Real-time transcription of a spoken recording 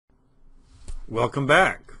Welcome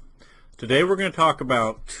back. Today we're going to talk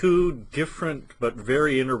about two different but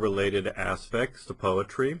very interrelated aspects to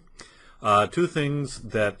poetry. Two things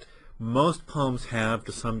that most poems have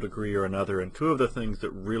to some degree or another, and two of the things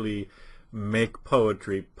that really make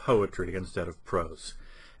poetry poetry instead of prose.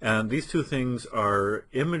 And these two things are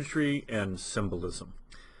imagery and symbolism.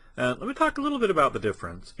 And let me talk a little bit about the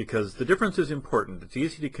difference, because the difference is important. It's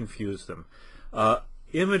easy to confuse them.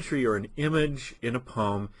 Imagery, or an image in a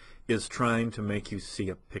poem, is trying to make you see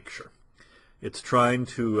a picture. It's trying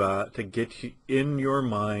to get you in your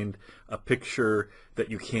mind a picture that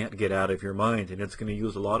you can't get out of your mind, and it's going to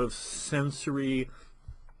use a lot of sensory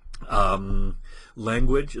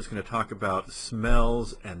language. It's going to talk about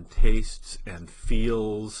smells and tastes and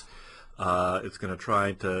feels. It's going to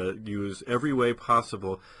try to use every way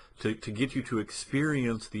possible to get you to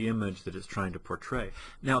experience the image that it's trying to portray.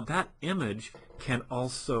 Now, that image can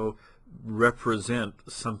also represent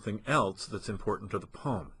something else that's important to the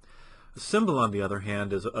poem. A symbol, on the other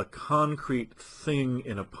hand, is a concrete thing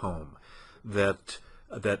in a poem that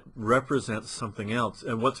represents something else,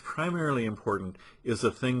 and what's primarily important is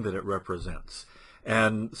the thing that it represents.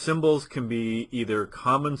 And symbols can be either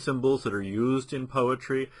common symbols that are used in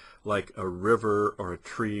poetry, like a river or a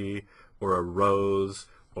tree or a rose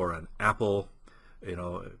or an apple. You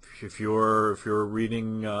know, if you're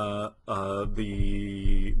reading the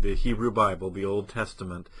Hebrew Bible, the Old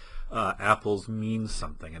Testament, apples mean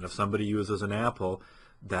something, and if somebody uses an apple,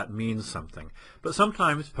 that means something. But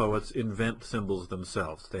sometimes poets invent symbols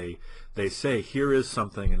themselves. They say, here is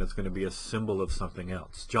something, and it's going to be a symbol of something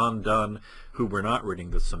else. John Donne, who we're not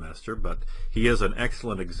reading this semester, but he is an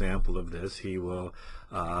excellent example of this. He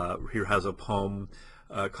has a poem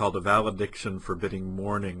called A Valediction Forbidding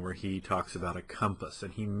Mourning, where he talks about a compass,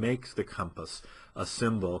 and he makes the compass a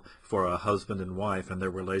symbol for a husband and wife and their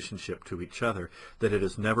relationship to each other that it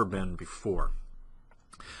has never been before.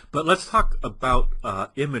 But let's talk about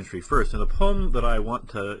imagery first. And the poem that I want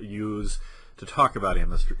to use to talk about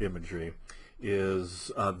imagery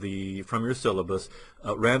is from your syllabus,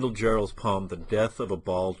 Randall Jarrell's poem, The Death of a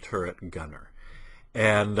Ball Turret Gunner.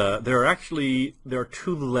 And there are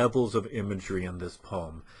two levels of imagery in this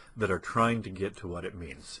poem that are trying to get to what it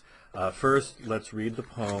means. First, let's read the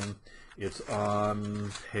poem. It's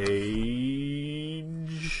on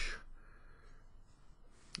page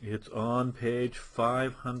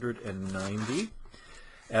 590.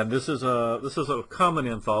 And this is a common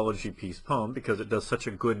anthology piece poem because it does such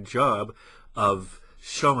a good job of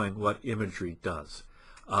showing what imagery does.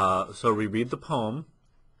 So we read the poem.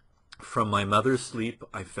 From my mother's sleep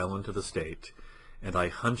I fell into the state, and I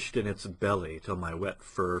hunched in its belly till my wet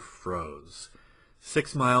fur froze.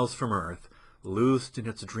 6 miles from earth, loosed in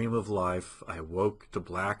its dream of life, I woke to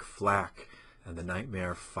black flak and the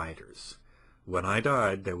nightmare fighters. When I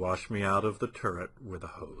died, they washed me out of the turret with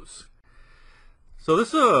a hose. So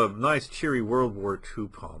this is a nice, cheery World War II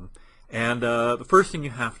poem, and the first thing you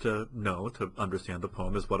have to know to understand the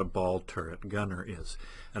poem is what a ball turret gunner is.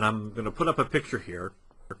 And I'm going to put up a picture here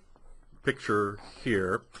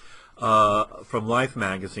from Life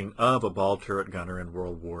magazine of a ball turret gunner in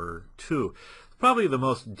World War II. Probably the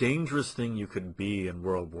most dangerous thing you could be in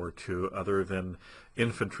World War II, other than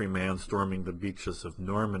infantryman storming the beaches of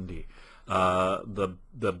Normandy. The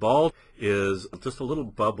ball is just a little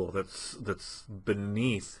bubble that's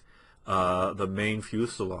beneath the main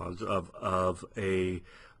fuselage of a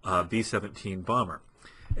B-17 bomber,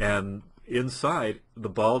 and inside, the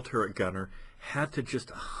ball turret gunner had to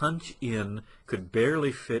just hunch in, could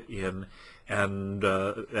barely fit in, and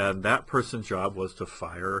that person's job was to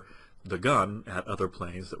fire the gun at other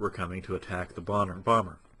planes that were coming to attack the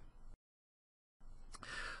bomber.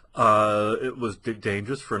 It was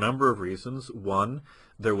dangerous for a number of reasons. One,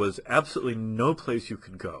 there was absolutely no place you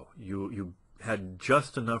could go. You had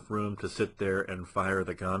just enough room to sit there and fire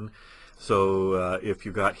the gun. So if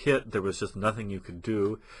you got hit, there was just nothing you could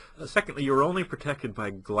do. Secondly, you were only protected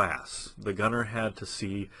by glass. The gunner had to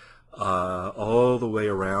see all the way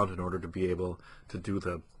around in order to be able to do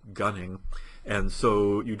the gunning. And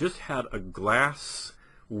so you just had a glass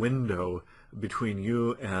window between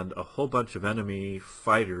you and a whole bunch of enemy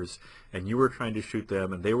fighters, and you were trying to shoot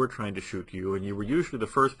them, and they were trying to shoot you, and you were usually the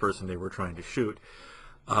first person they were trying to shoot.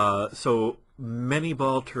 So many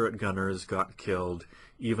ball turret gunners got killed,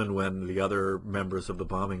 even when the other members of the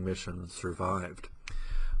bombing mission survived.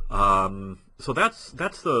 So that's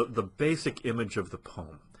the basic image of the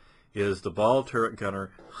poem, is the ball turret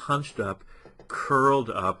gunner hunched up,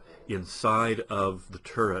 curled up inside of the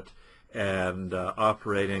turret, and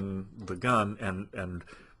operating the gun, and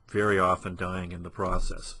very often dying in the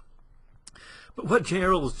process. But what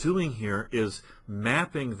Gerald is doing here is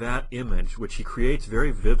mapping that image, which he creates very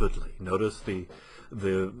vividly. Notice the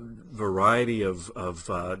variety of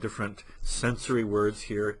different sensory words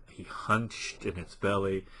here. He hunched in its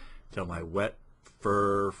belly till my wet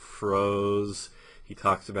fur froze. He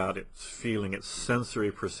talks about its feeling, its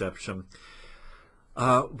sensory perception.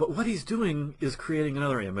 But what he's doing is creating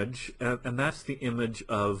another image, and that's the image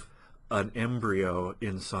of an embryo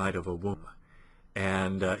inside of a womb.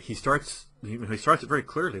 And he starts it very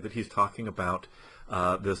clearly that he's talking about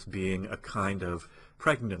this being a kind of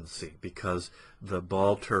pregnancy, because the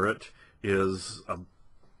ball turret is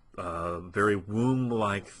a very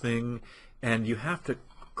womb-like thing, and you have to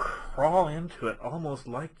crawl into it almost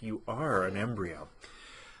like you are an embryo.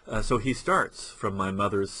 So he starts, from my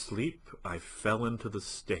mother's sleep, I fell into the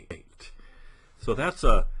state. So that's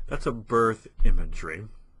a birth imagery.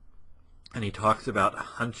 And he talks about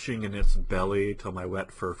hunching in its belly till my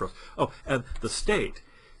wet fur froze. Oh, and the state.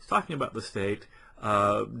 He's talking about the state.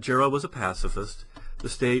 Gerald was a pacifist. The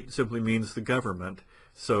state simply means the government.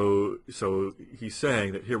 So he's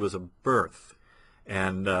saying that here was a birth.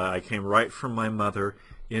 And I came right from my mother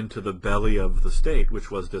into the belly of the state, which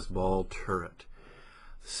was this ball turret.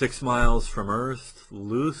 6 miles from Earth,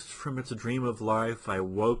 loosed from its dream of life, I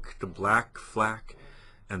woke to black flak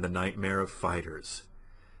and the nightmare of fighters.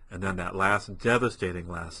 And then that last devastating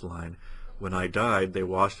last line, when I died, they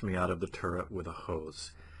washed me out of the turret with a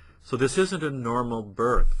hose. So this isn't a normal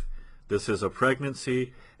birth. This is a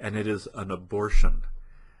pregnancy, and it is an abortion,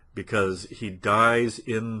 because he dies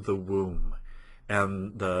in the womb.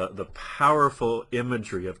 And the powerful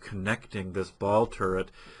imagery of connecting this ball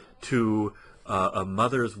turret to a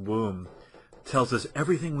mother's womb tells us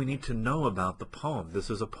everything we need to know about the poem. This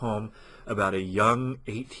is a poem about a young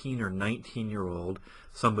 18 or 19-year-old,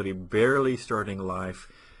 somebody barely starting life.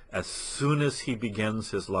 As soon as he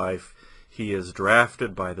begins his life, he is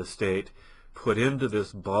drafted by the state, put into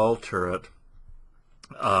this ball turret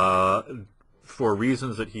for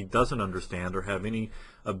reasons that he doesn't understand or have any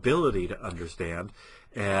ability to understand,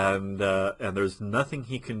 and there's nothing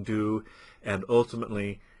he can do, and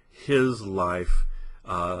ultimately his life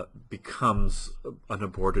becomes an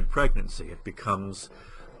aborted pregnancy. It becomes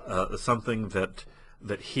something that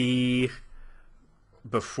he,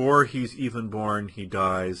 before he's even born, he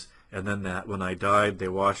dies, and then that when I died, they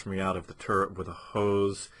washed me out of the turret with a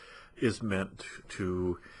hose is meant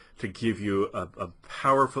to give you a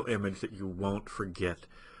powerful image that you won't forget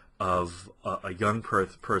of a young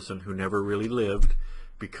person who never really lived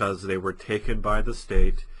because they were taken by the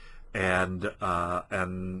state and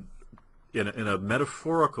in a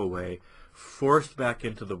metaphorical way forced back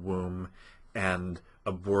into the womb and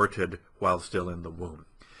aborted while still in the womb.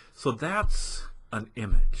 So that's an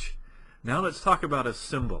image. Now let's talk about a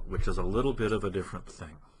symbol, which is a little bit of a different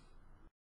thing.